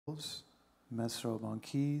Mesrobe on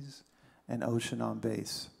keys, and Ocean on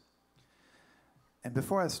bass. And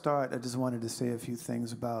before I start, I just wanted to say a few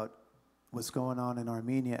things about what's going on in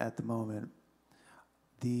Armenia at the moment.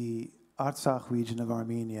 The Artsakh region of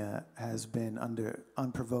Armenia has been under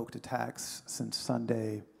unprovoked attacks since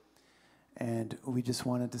Sunday, and we just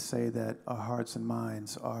wanted to say that our hearts and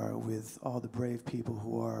minds are with all the brave people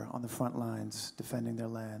who are on the front lines defending their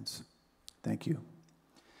lands. Thank you.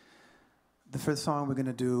 The first song we're going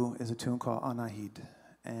to do is a tune called Anahid,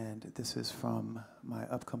 and this is from my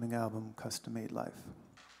upcoming album, Custom Made Life.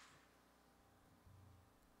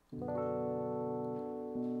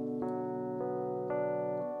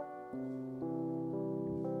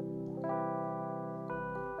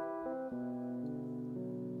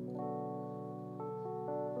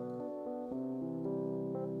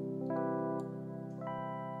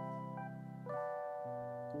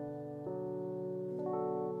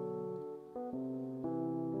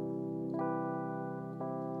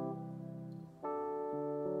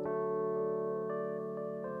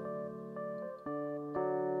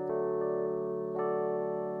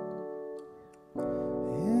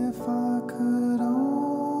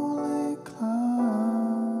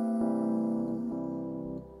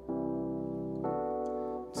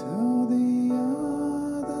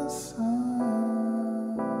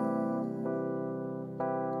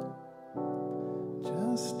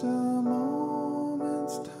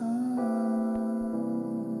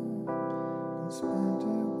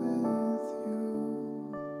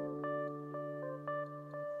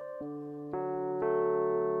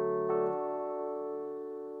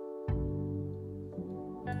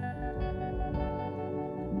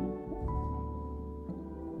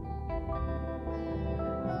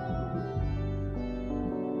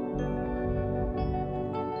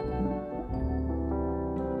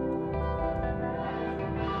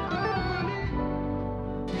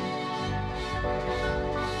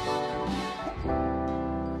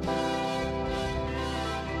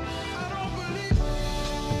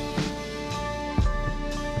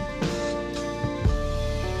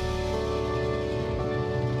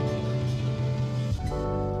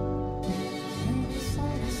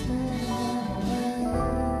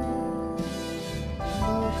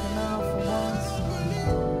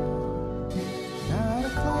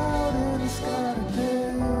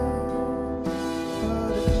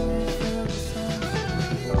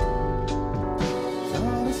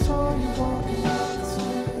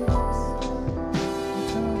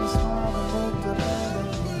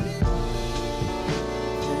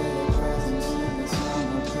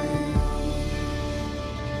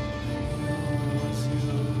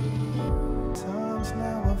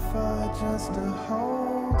 Just to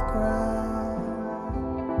hold ground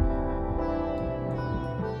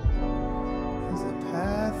is a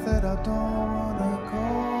path that I don't want to go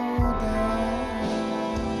down.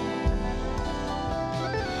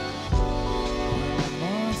 When the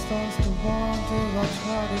mind starts to wander, I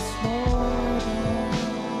try to slow down.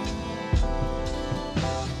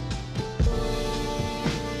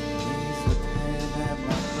 Ease the pain at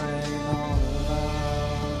my brain all around.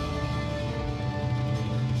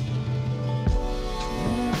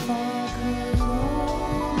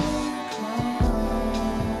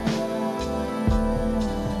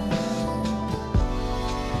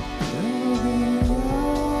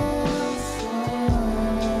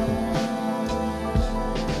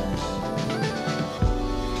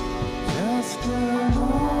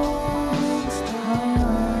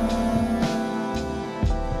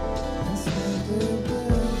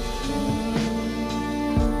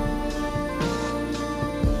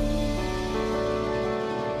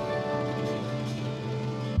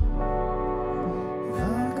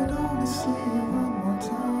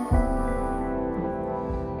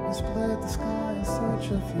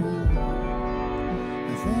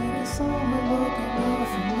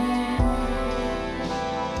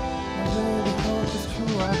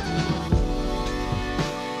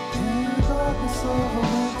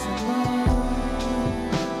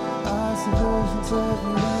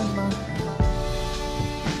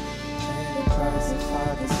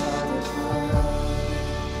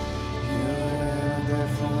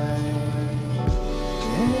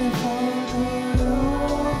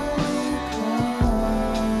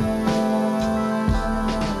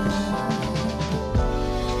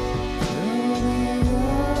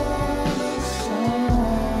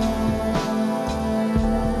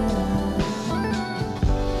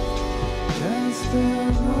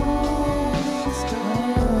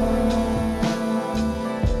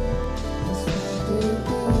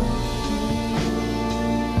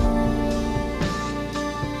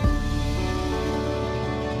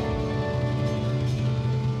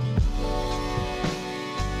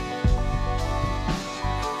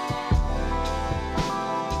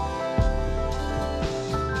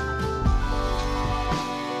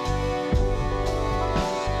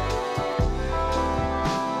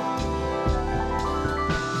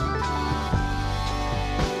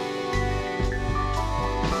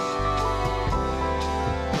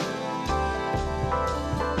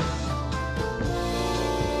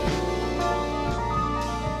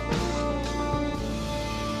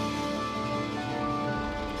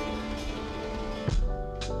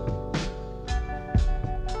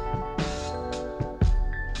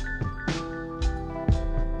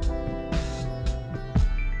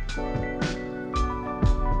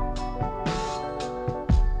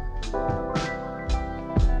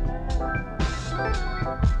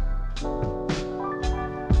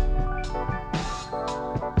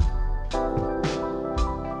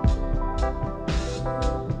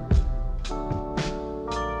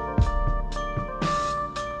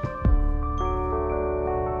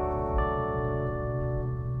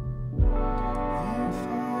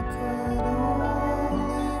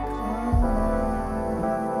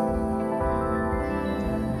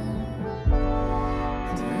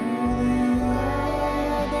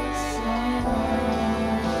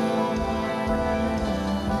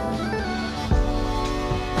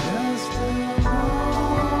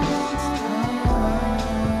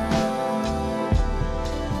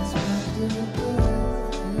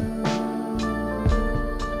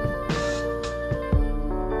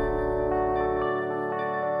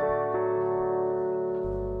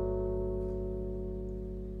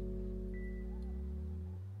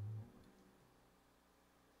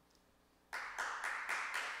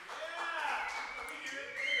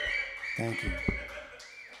 Thank you.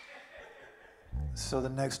 So the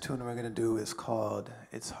next tune we're going to do is called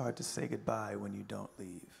It's Hard to Say Goodbye When You Don't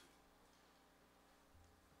Leave.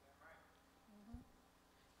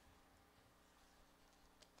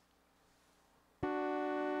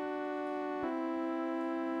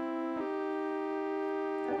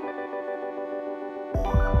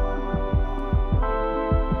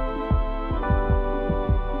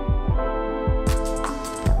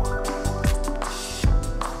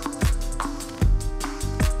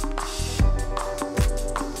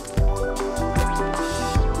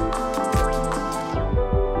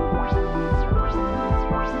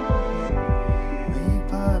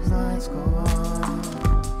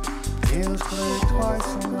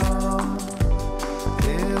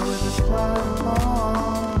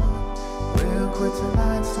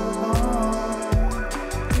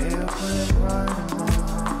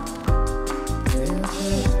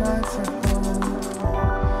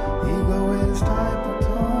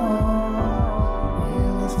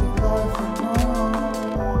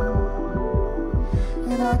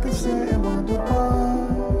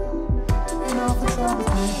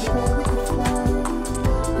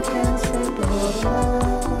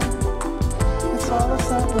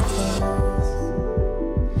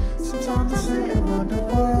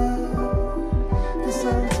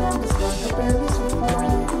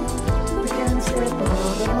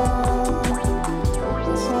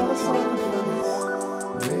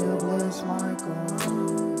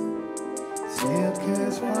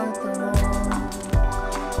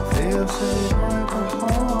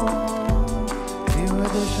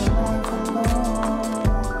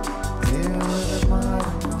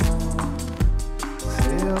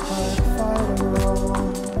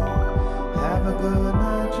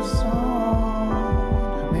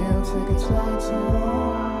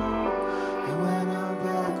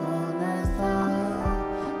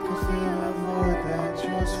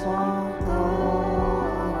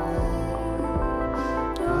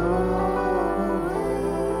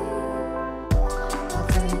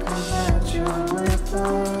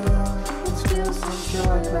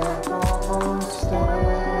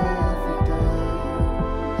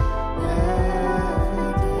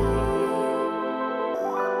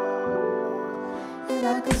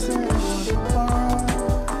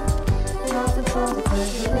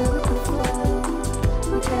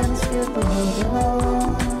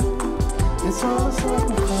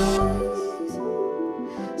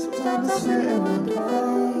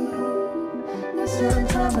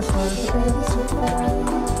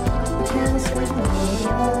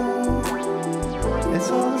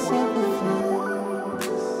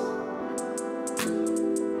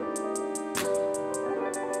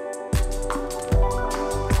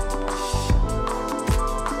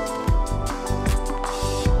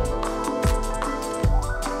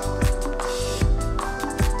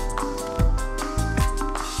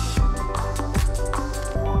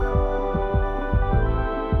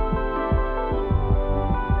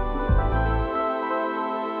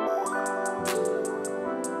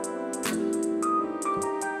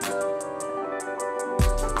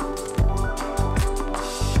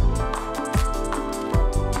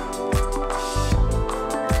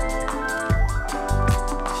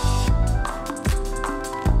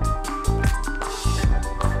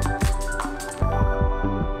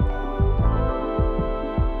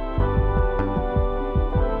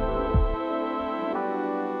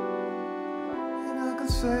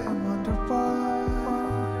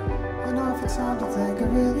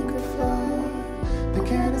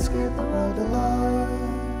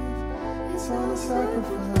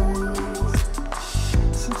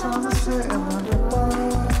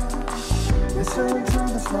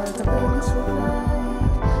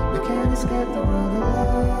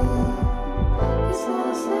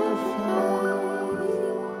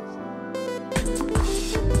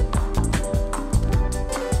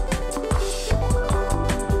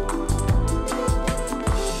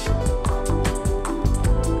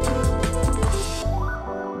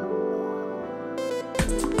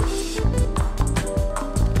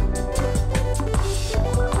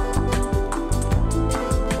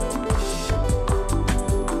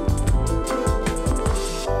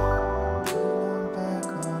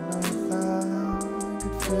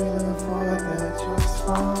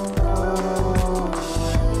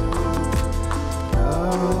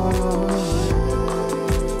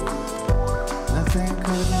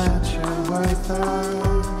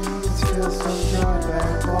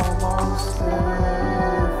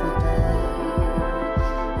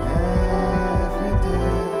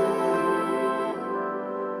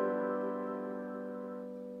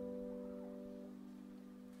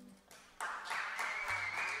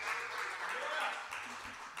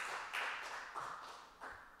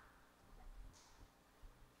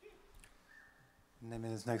 the name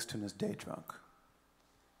of this next tune is Day Drunk.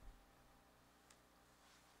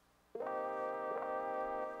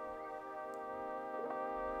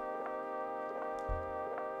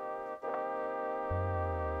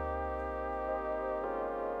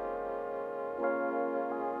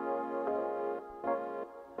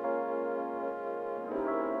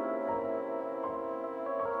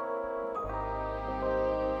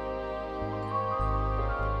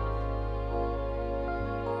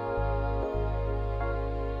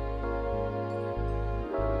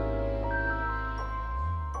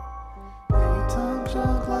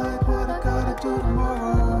 Drunk like what I gotta do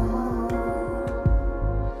tomorrow.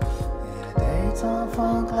 In a daytime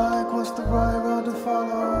funk like what's the right road to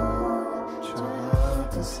follow. Try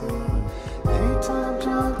to see. Daytime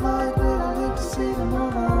drunk like what I live to see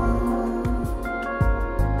tomorrow.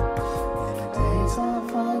 In a daytime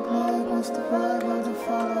funk like what's the right road to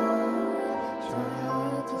follow.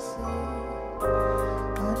 Try to see.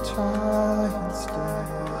 I try and stay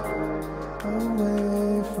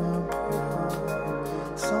away from you.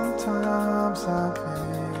 Sometimes I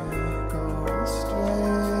may go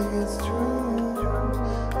astray, it's true.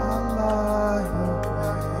 I lie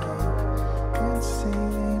awake, can't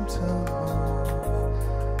seem to move.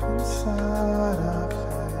 Inside I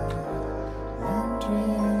play and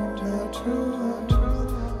dream the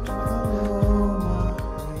truth. Follow my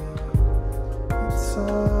lead, it's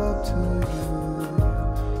up to you.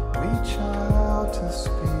 Reach out to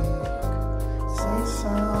speak, say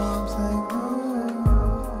something new.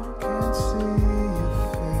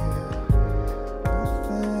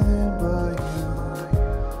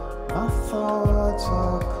 Thoughts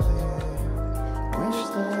are clear. Wish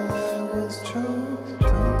that was true.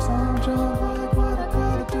 Sometimes drunk like what I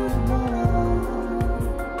gotta do tomorrow.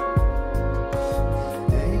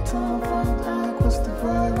 Daytime funk like what's the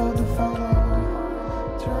right road to follow.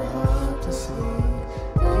 Try hard to see.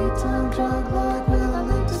 Daytime drunk like will I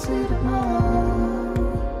live to see tomorrow.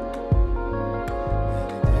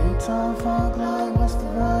 Daytime funk like what's the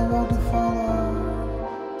right road to follow.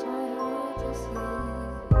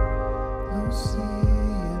 See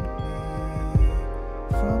in me,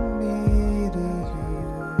 from me to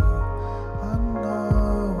you, I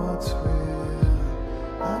know what's real,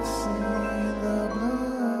 I've seen the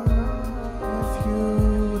blue. If you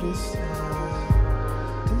decide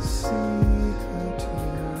to seek her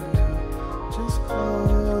too, just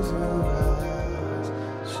close your eyes,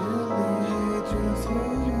 she'll lead you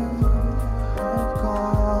through. I've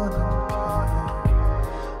gone and came,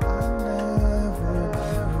 I never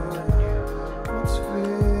knew what's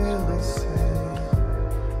really safe,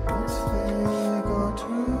 what's fake or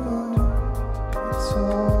true, it's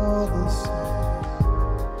all the same.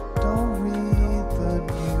 Don't read the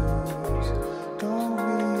news, don't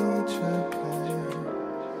read your pain,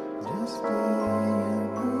 just be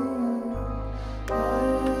you. I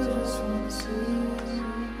just wanna see you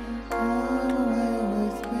come away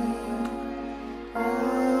with me. I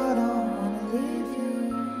don't wanna leave you,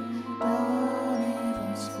 don't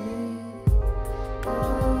even speak. I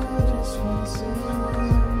just wanna see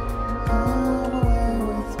you come away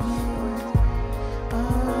with me. I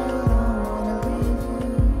don't wanna leave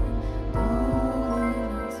you, don't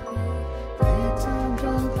even speak. Daytime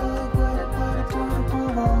drunk like what I gotta do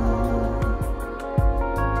tomorrow.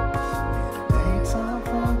 Daytime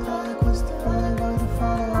funk like what's the right road to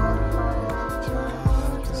follow. Try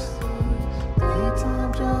hard to see. Daytime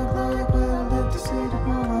drunk like what I live to see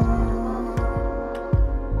tomorrow.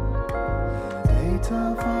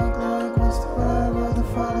 Daytime funk like what's the right road to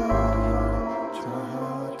follow. Try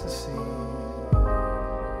hard to see.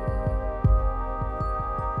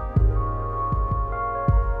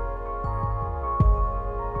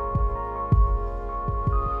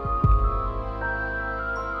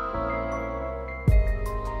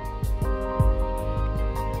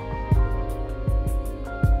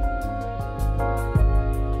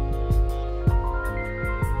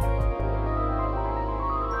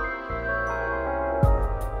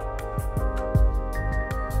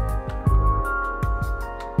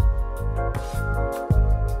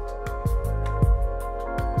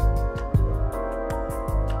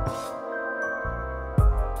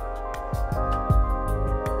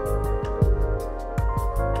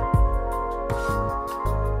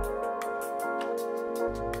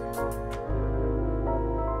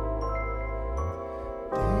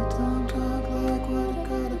 Daytime drunk like what I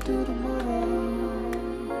gotta do tomorrow.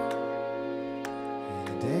 In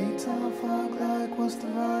a daytime funk like what's the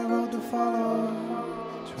right road to follow.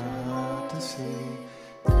 Try hard to see.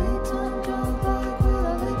 Daytime drunk like what I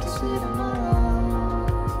live to see tomorrow.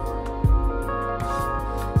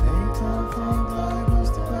 Daytime funk like what's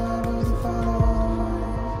the right road to follow.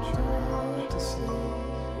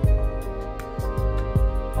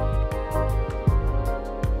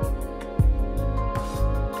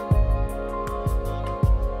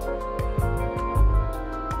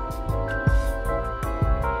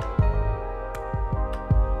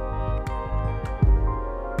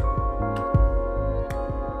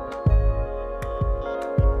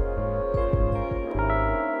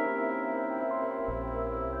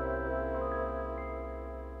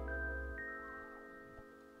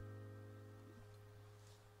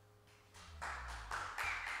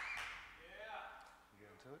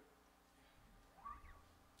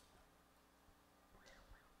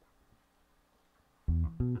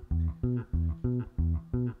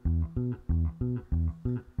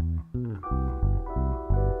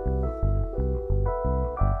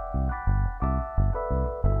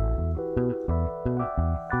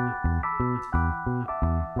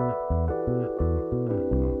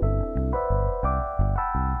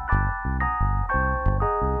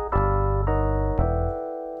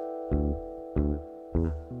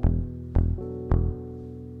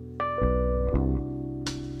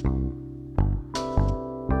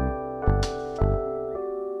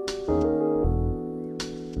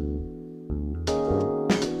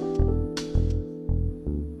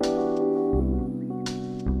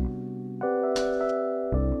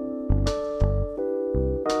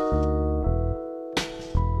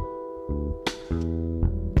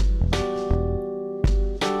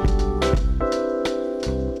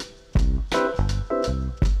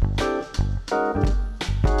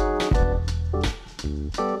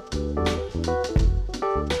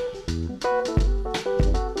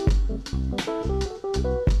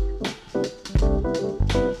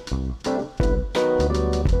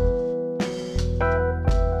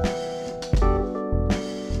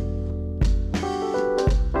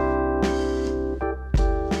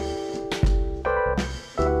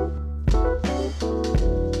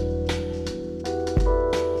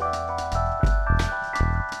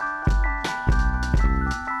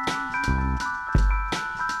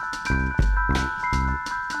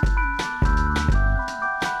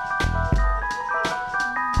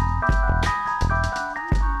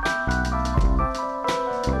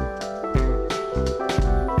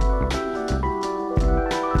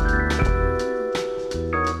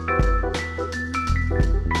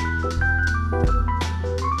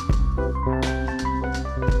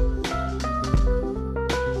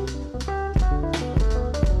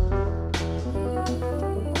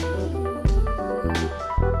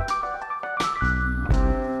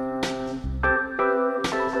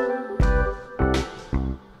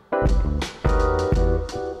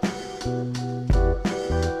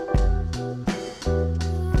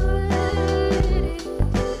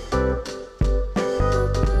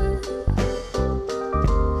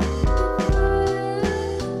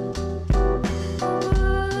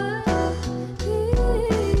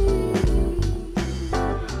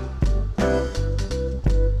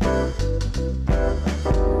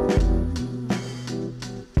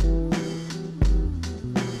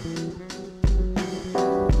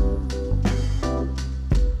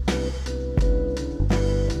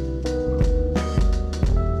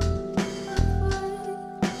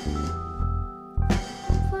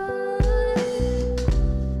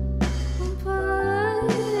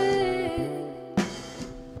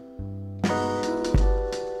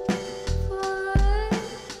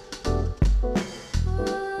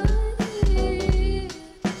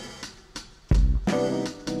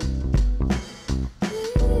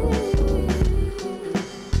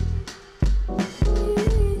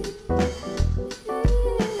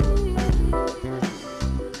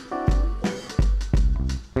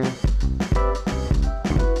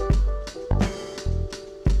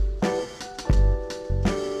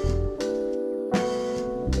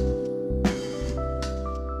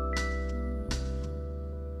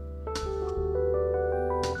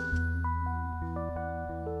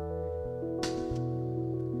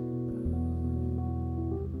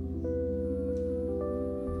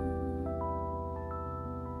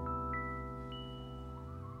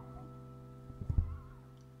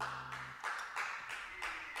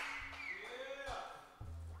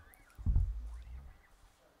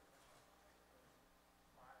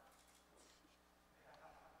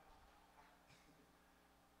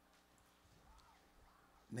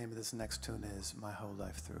 name of this next tune is My Whole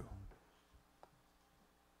Life Through.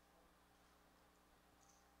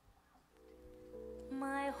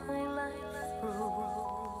 My whole life through,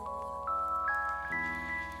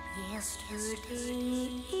 yesterday.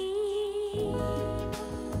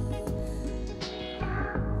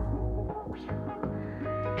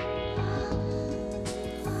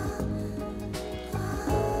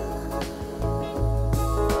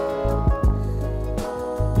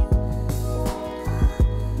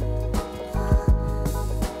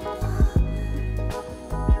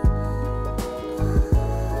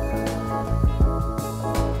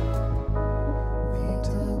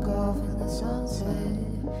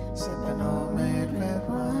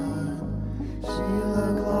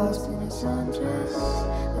 Sundress,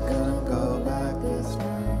 we're gonna go back this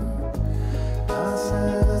night. I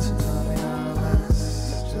said, listen to me now,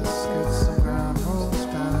 let's just get some ground rules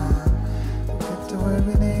down. We'll get to where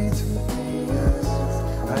we need to be, yes,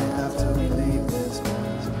 right after we leave this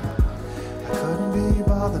town. I couldn't be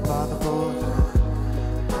bothered by the bullshit,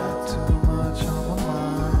 had too much on my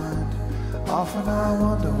mind. Often I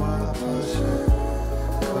wonder why I push it,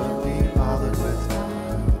 couldn't be bothered with time.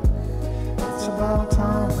 It's about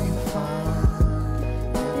time we find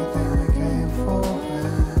everything we came for,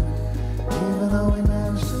 and even though we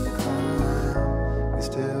managed to climb, we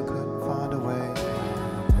still couldn't find a way down.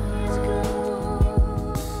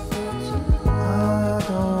 I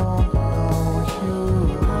don't know you.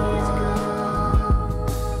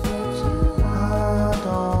 I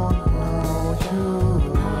don't know you.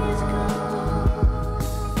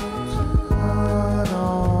 I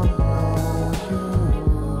don't know you.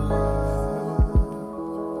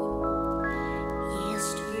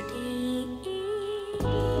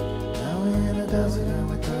 Now we're in a desert and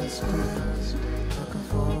we're thirsty, looking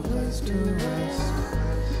for a place to rest.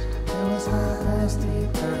 It was half past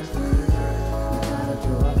 8:30. We gotta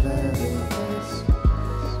do our very best.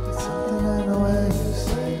 It's something in the way you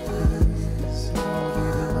say please, it won't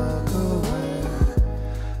even look away.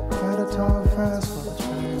 Gotta talk fast for the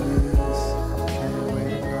train leaves, can't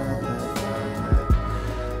wait another day.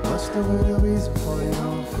 What's the real reason for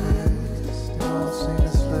your fears? They won't seem to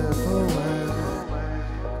slip away.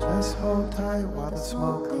 Just hold tight while the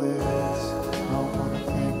smoke clears. Don't wanna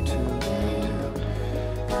think too late.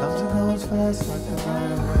 Comes and goes fast like the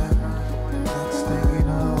night wind. Next thing you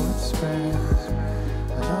know, it's spring.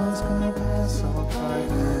 I know it's gonna pass, so I'm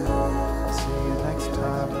fighting. I'll see you next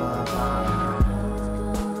time, my friend.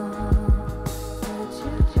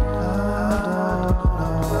 I don't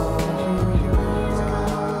know who you are.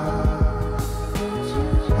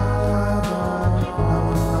 I don't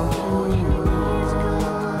know who you are.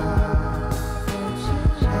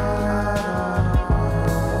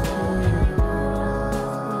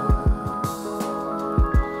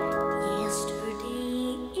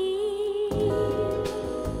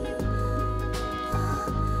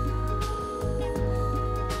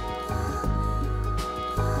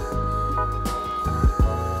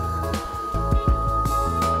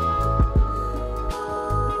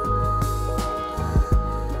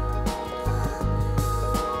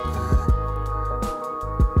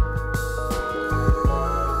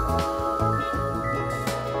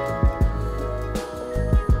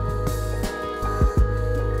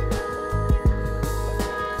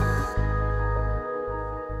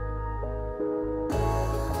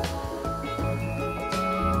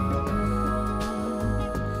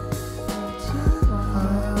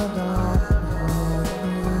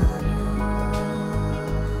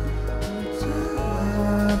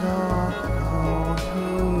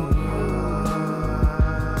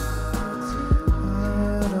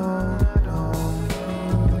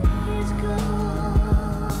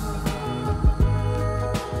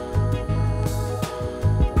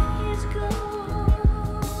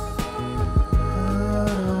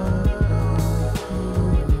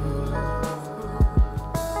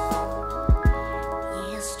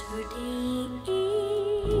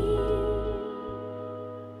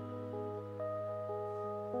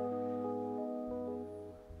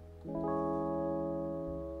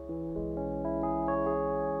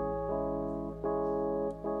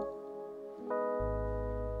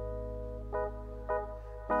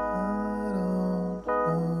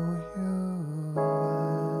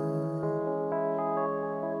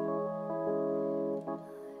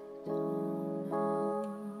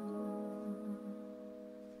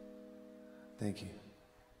 Thank you.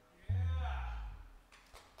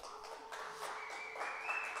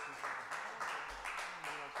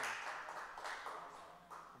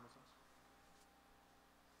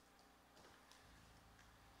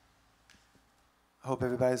 I hope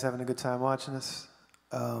everybody's having a good time watching us.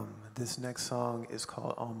 This next song is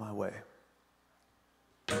called On My Way.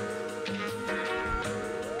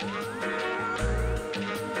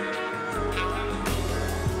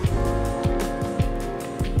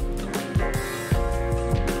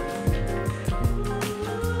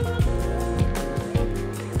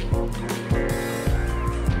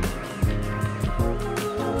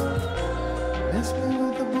 Miss me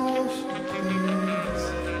with the bullshit, please.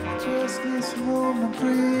 Just need some room to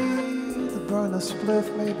breathe. Burn a spliff,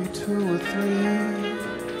 maybe 2 or 3.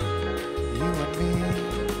 You and me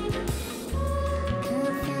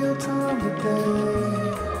can't feel time today.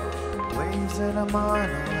 Waves in a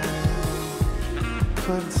mind away.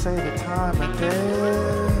 Couldn't say the time of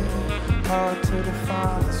day. Hard to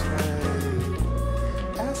define this way.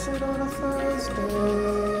 Acid on a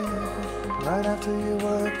Thursday, right after you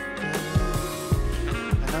work day.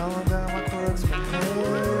 I know that my quirks been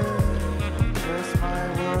paid. Just my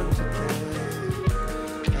work today.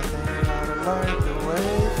 Light the way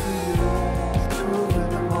for you. 2 in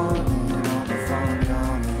the morning on the phone,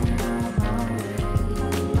 yawning on my way.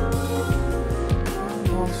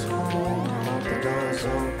 Almost home, hope the door's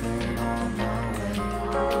open on my way.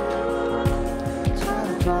 Try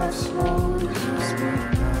to drive slow, just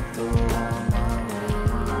speeding up though on my way.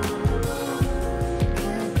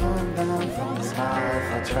 Can't come down from this high if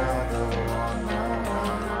I try though on my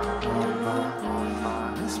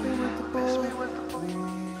way. Miss me with the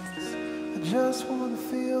just wanna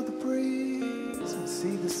feel the breeze and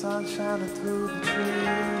see the sun shining through the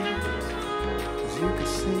trees. As you can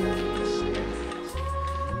see,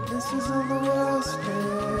 this isn't the worst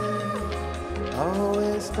day.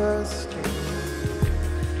 Always thirsty.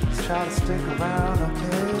 Let's try to stick around,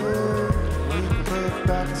 okay? We can look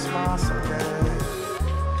back and smile someday.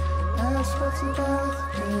 Ask what's your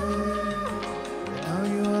birthday. I know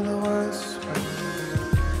you were the worst way,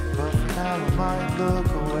 but for now I might look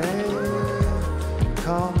away.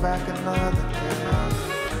 Come back another day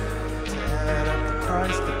to add up the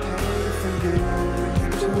price to pay for you.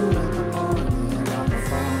 2 in the morning on the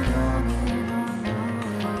phone, yawning on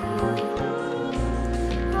my way.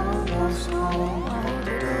 Almost home, all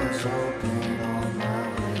the doors open on my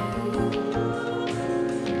way.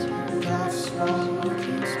 Drive slow,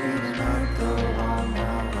 keep speeding up though on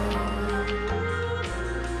my way.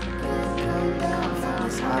 Can't come down from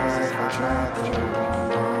this high if I try though on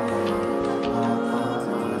my way.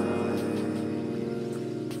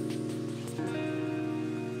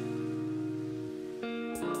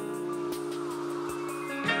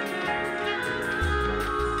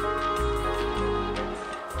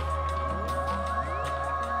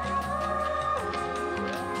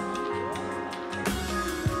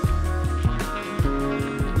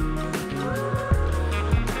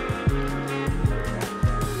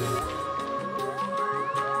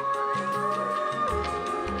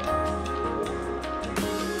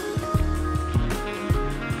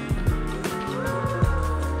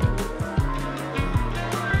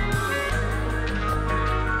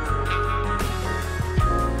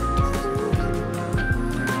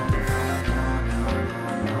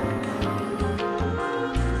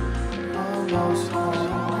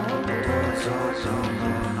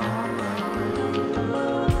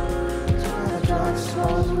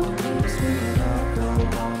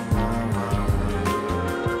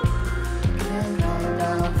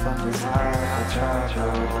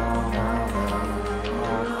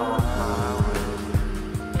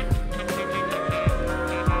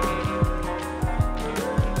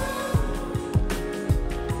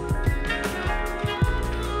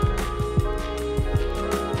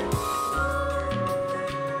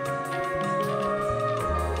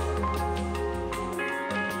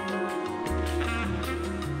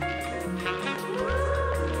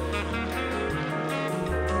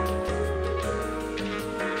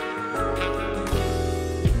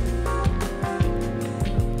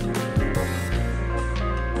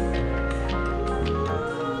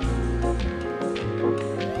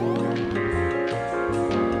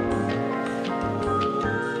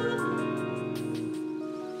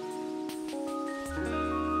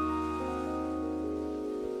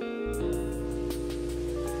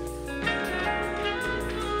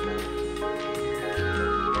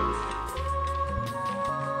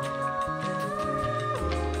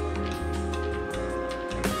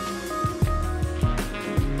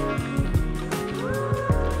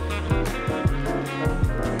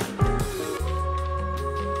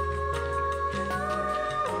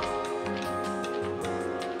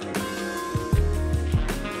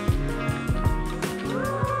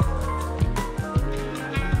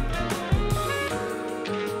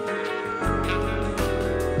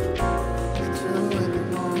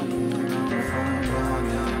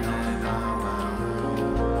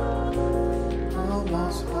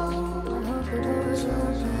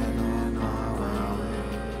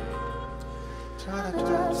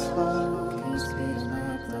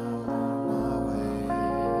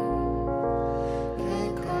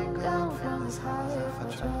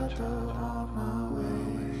 go on my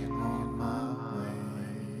way, on my way.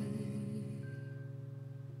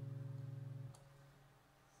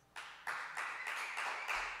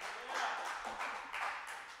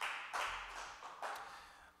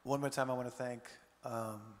 One more time, I want to thank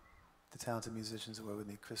the talented musicians who were with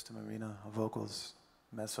me, Krista Marina on vocals,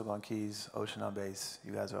 Meso on keys, Ocean on bass.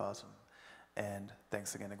 You guys are awesome. And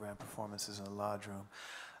thanks again to Grand Performances in the Lodge Room.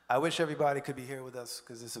 I wish everybody could be here with us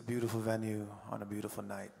because it's a beautiful venue on a beautiful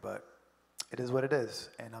night, but it is what it is.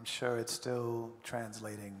 And I'm sure it's still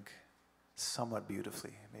translating somewhat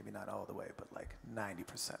beautifully. Maybe not all the way, but like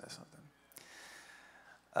 90% or something.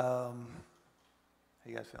 How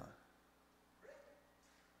you guys feeling?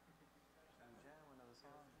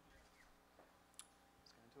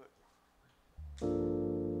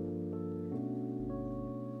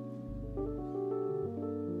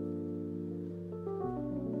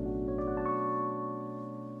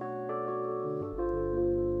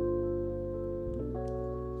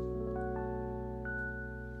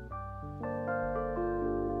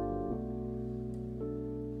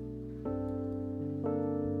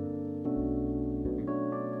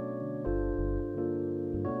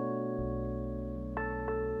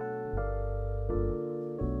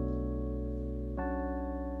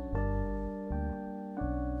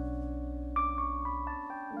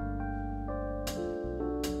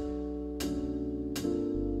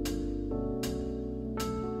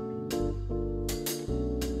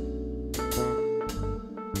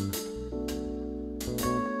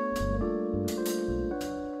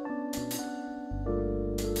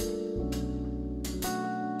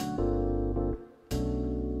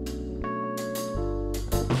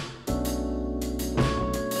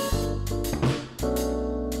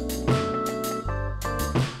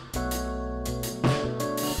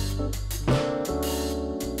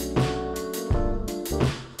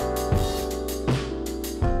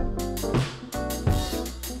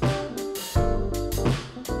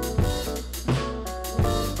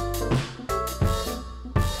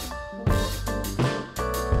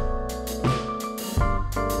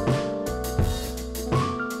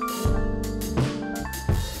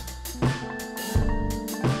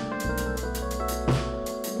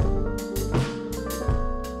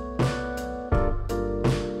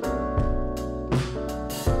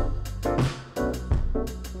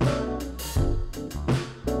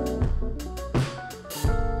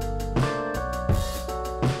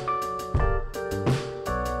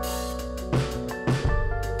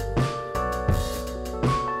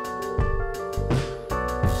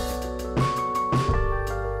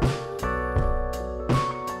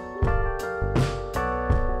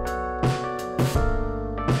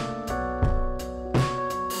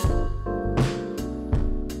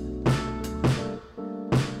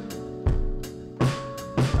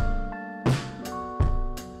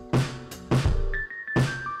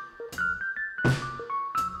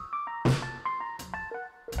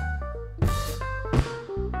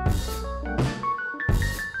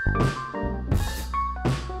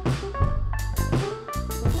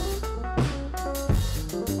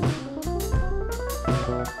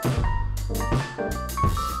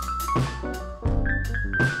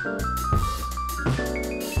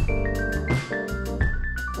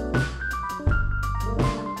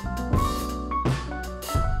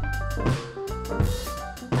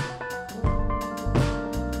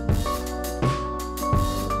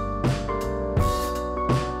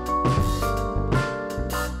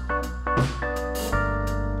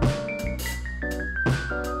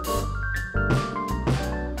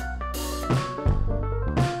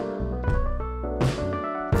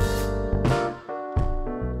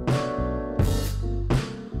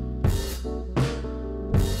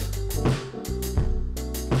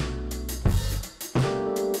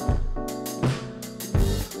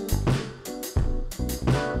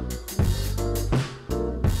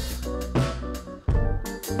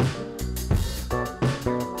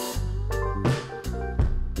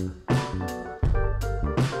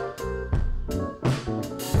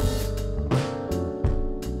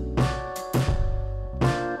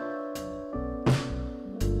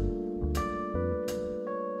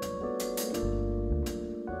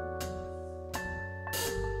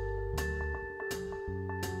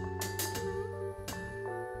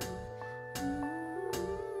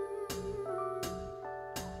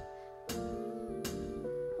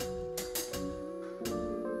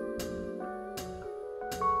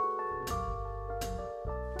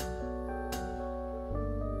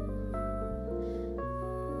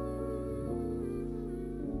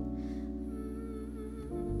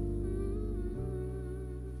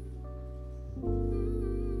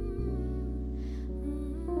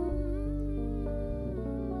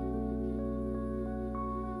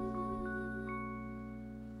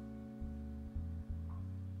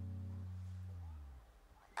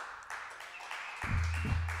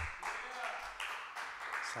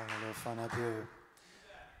 Having a little fun up here.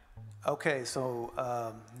 Okay, so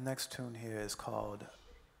next tune here is called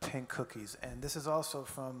Pink Cookies, and this is also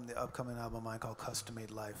from the upcoming album of mine called Custom Made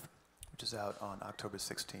Life, which is out on October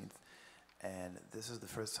 16th. And this is the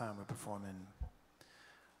first time we're performing,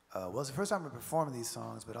 well, it's the first time we're performing these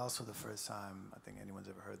songs, but also the first time I think anyone's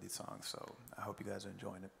ever heard these songs, so I hope you guys are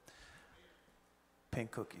enjoying it.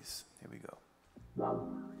 Pink Cookies, here we go.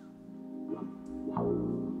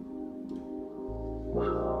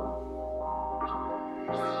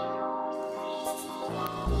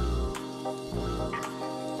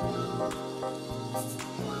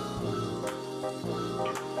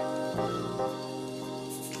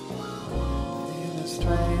 Feeling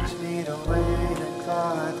strange, need a way to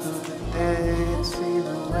glide through the day and see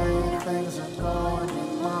the way things are going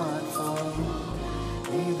in mind for you.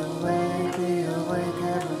 Either way, be awake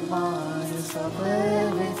and remind yourself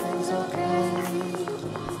everything's okay.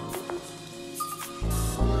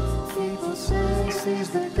 People say seize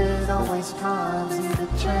the day, don't waste time, need a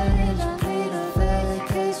change, I need a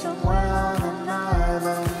vacate somewhere on an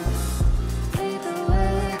island. Either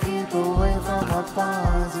way, keep away from my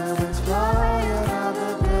bonds and explore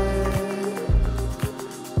another day.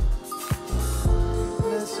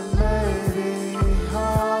 Listen, baby,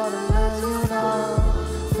 hard to let you know,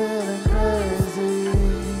 feeling crazy,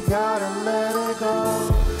 gotta let it go.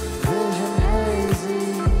 Vision hazy,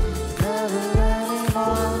 never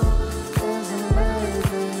anymore. Isn't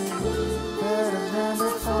lately better than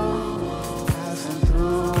before?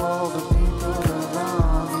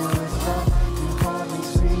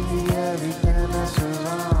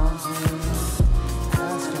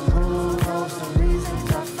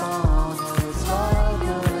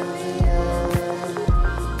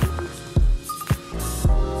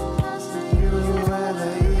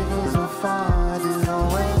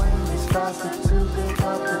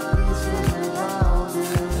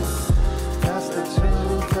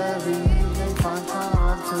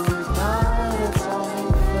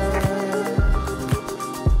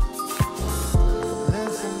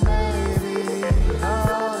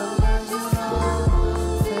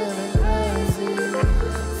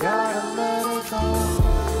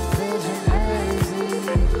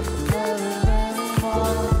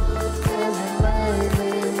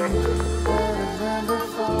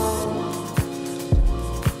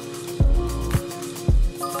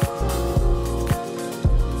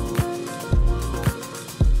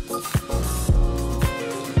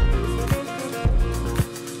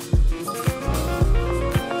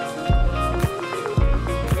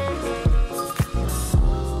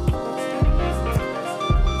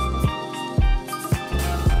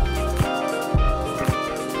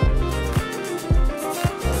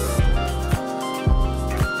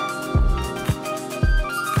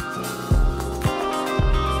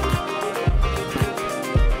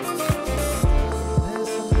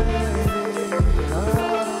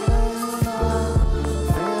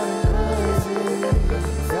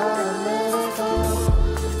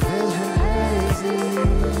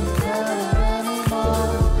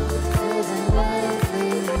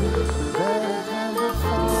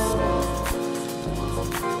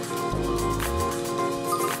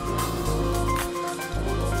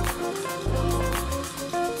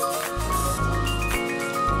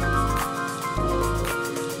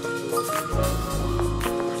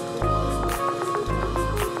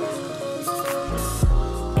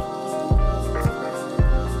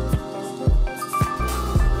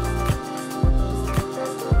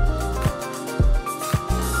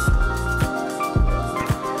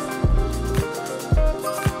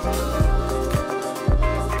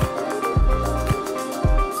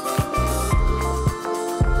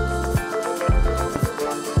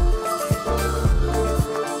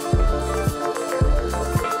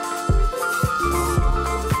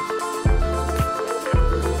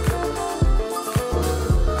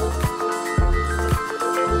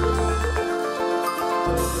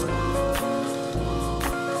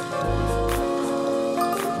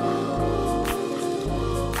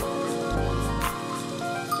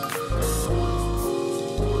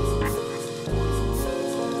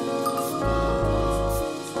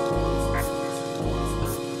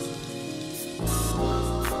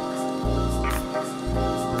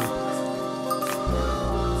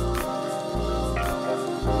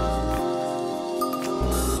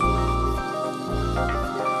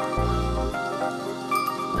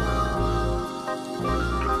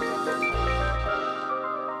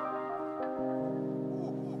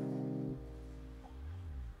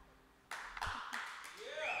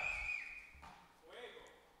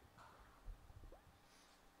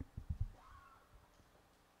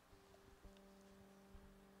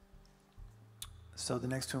 So the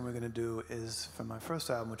next tune we're going to do is from my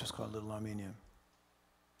first album, which is called Little Armenia.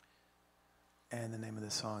 And the name of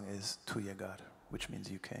this song is Tu Llegar, which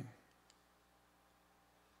means you came.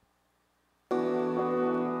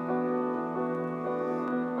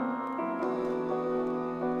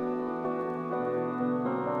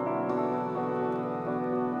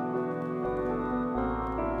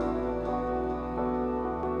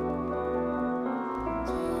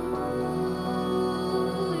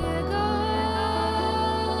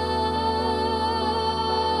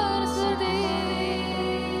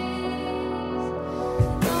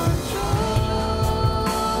 Control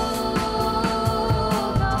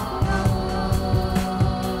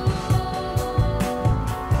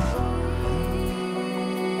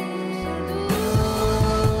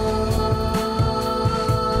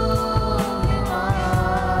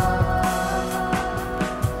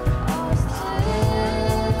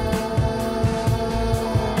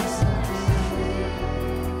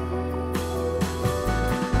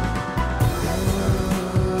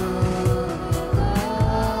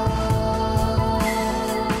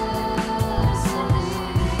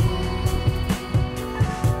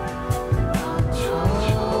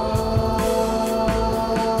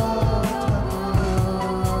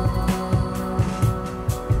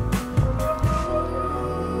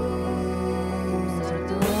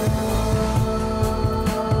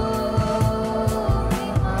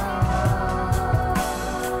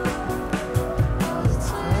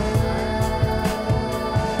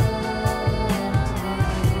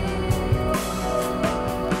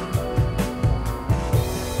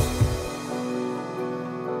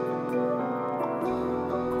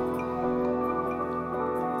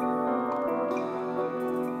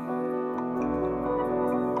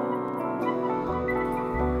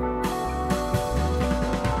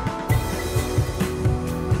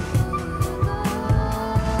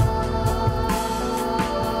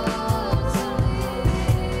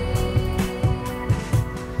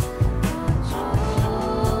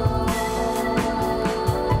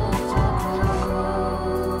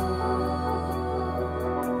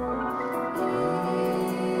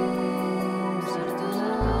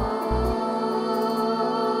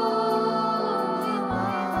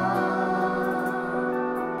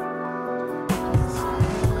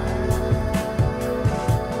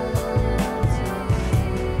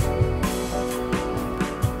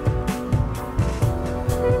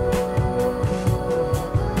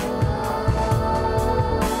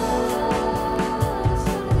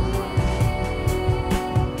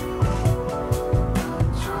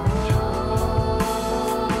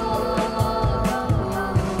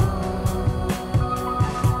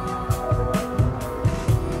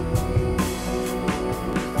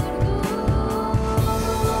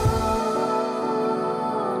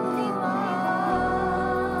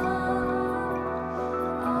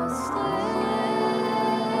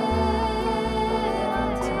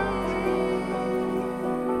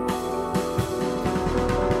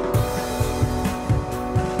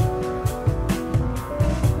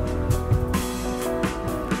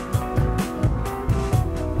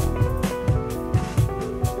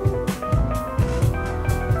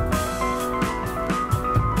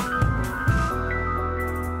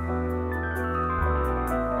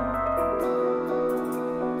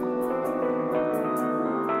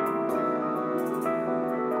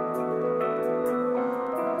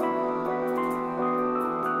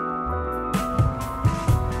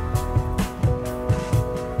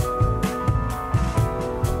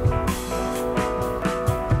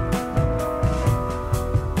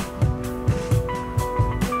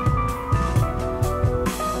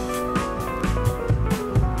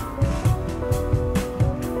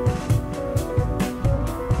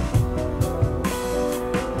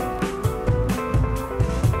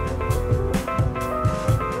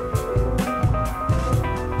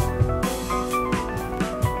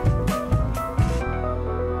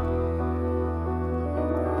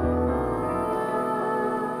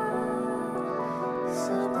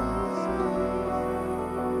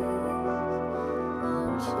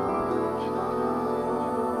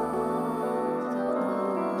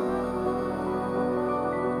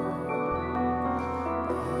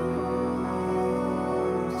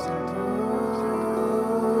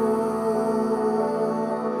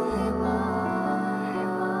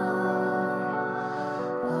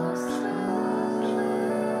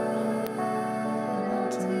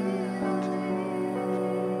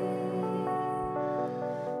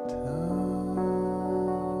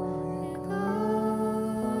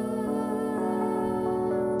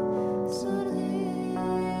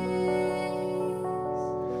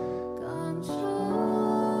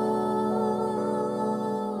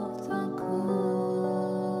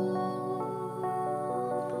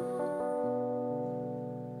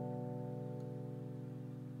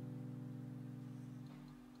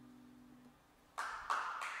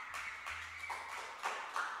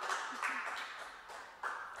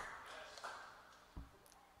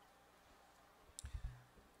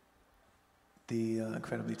the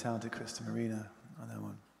incredibly talented Krista Marina on that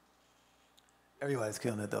one. Everybody's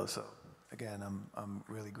killing it though, so again, I'm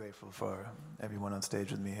really grateful for everyone on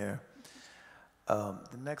stage with me here. The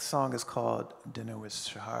next song is called Dinner with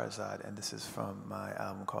Shahrazad, and this is from my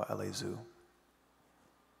album called LA Zoo.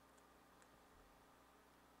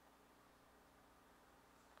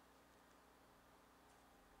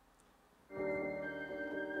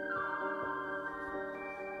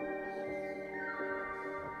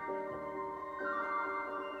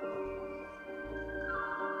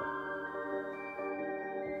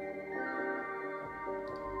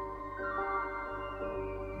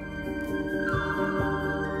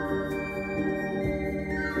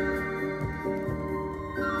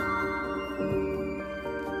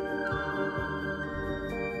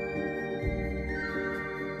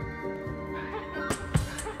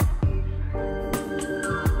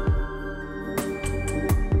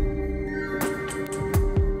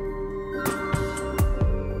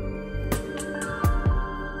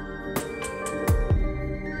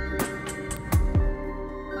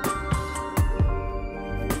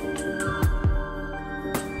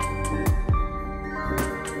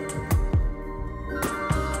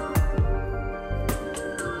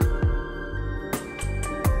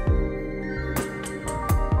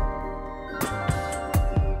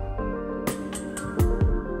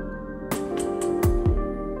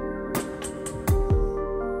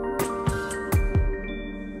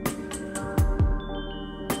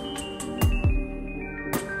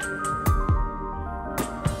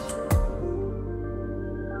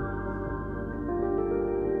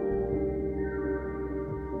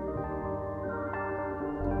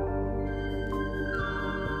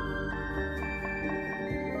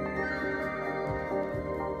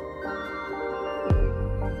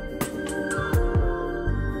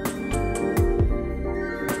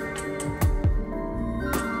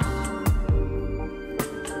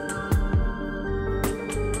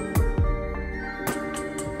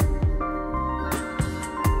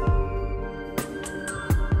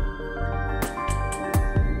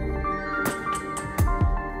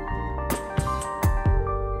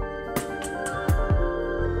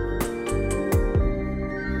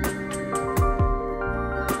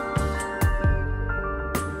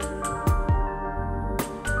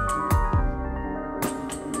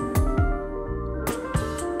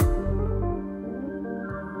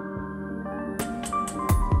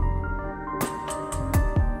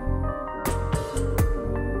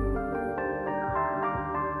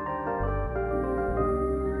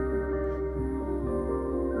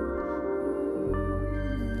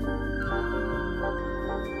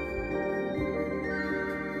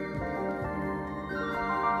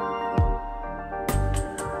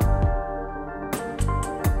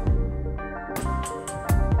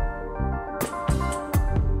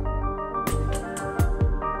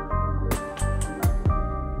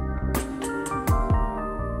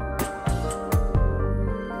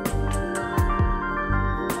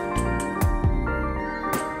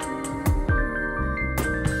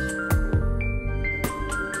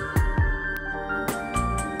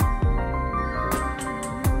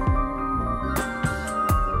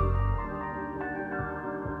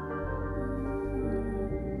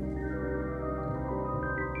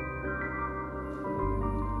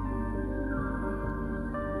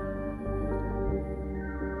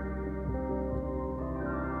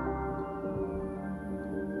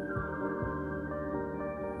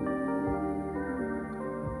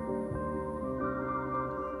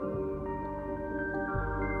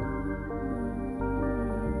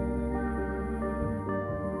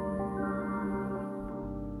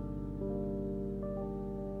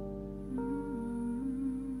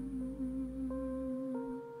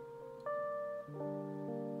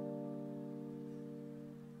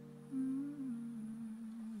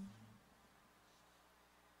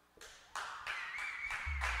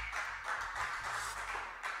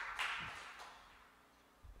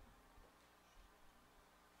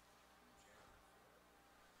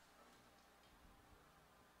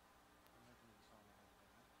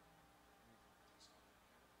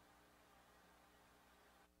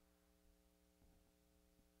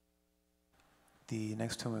 The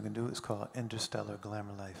next tune we're going to do is called Interstellar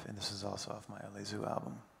Glamour Life, and this is also off my LA Zoo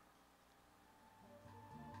album.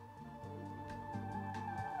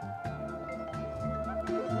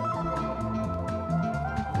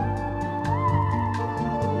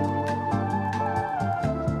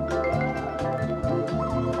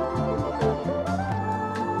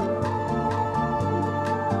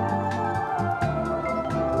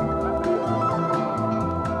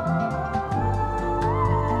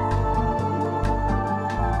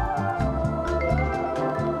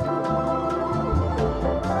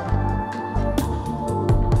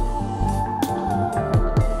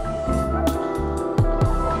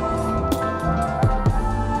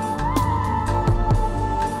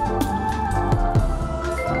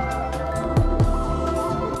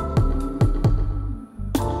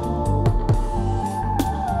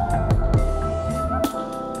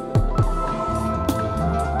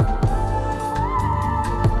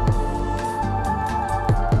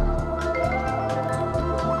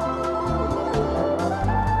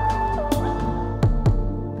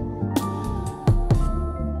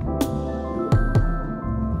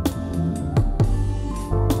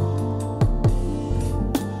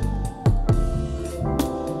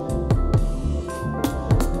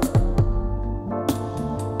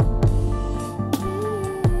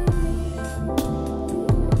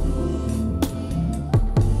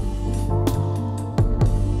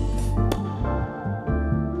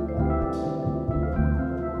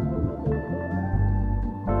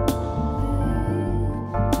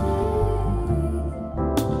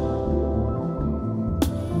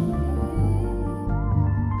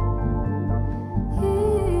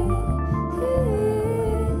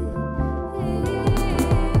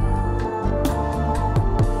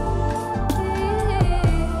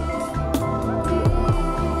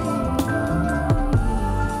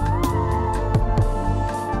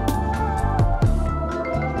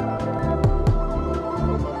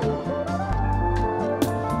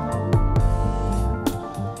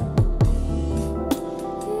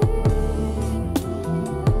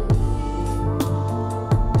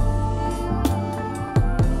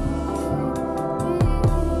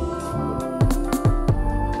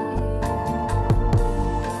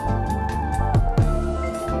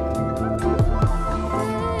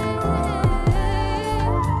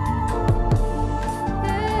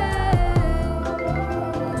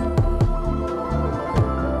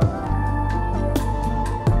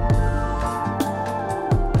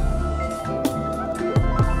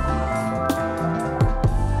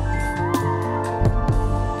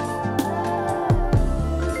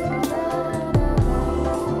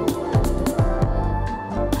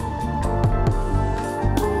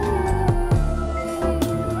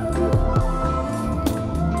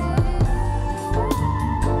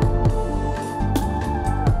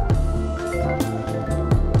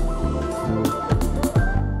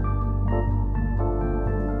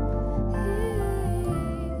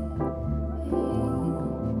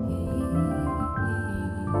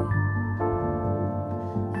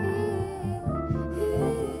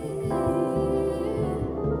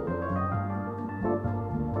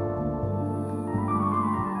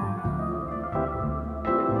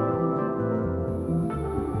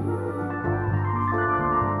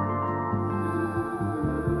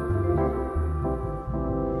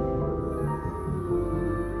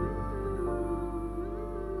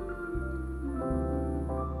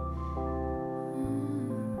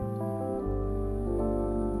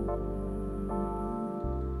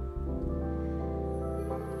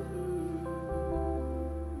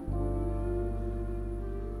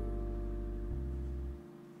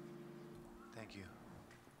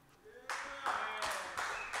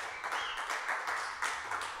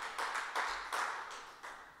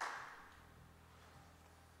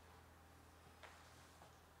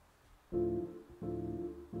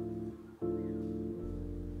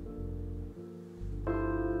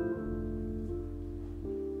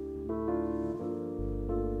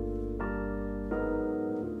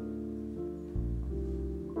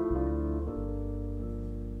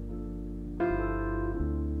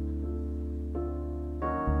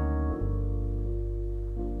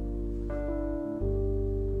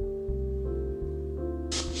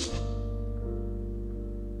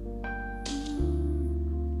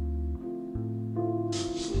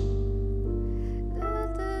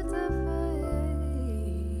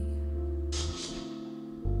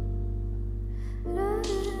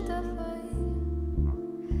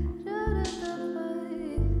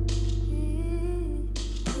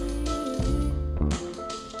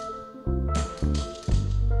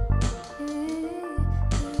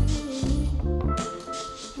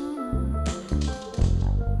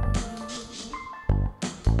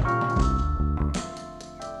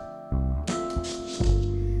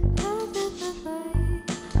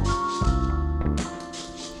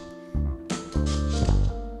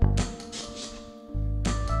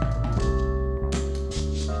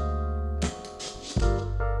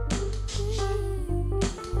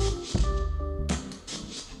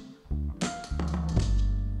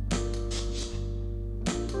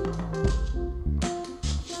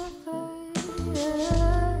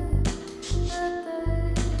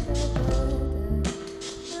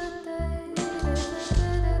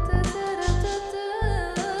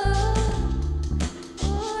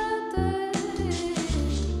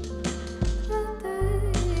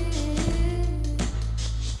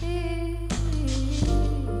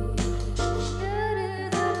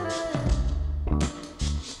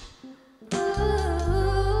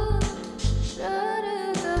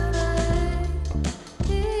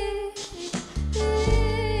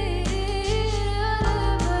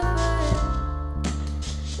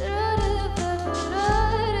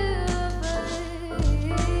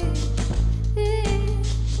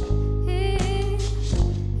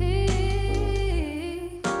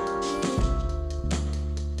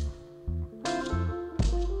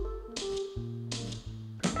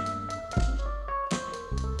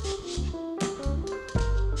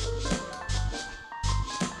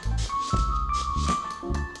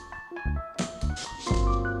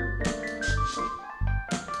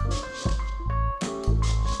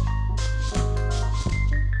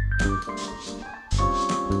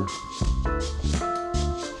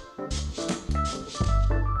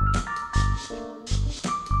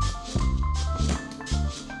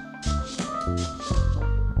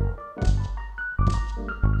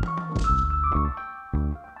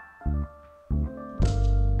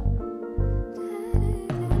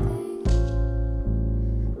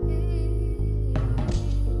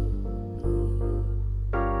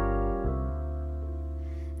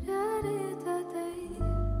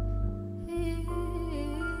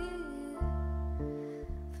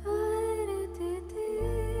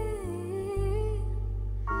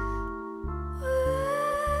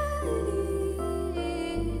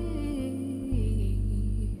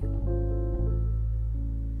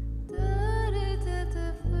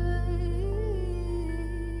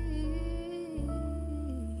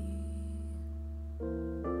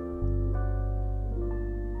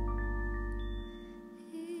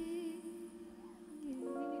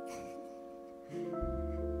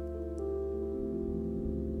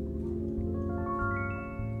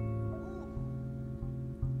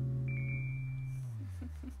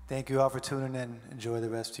 Thank you all for tuning in. Enjoy the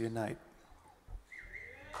rest of your night.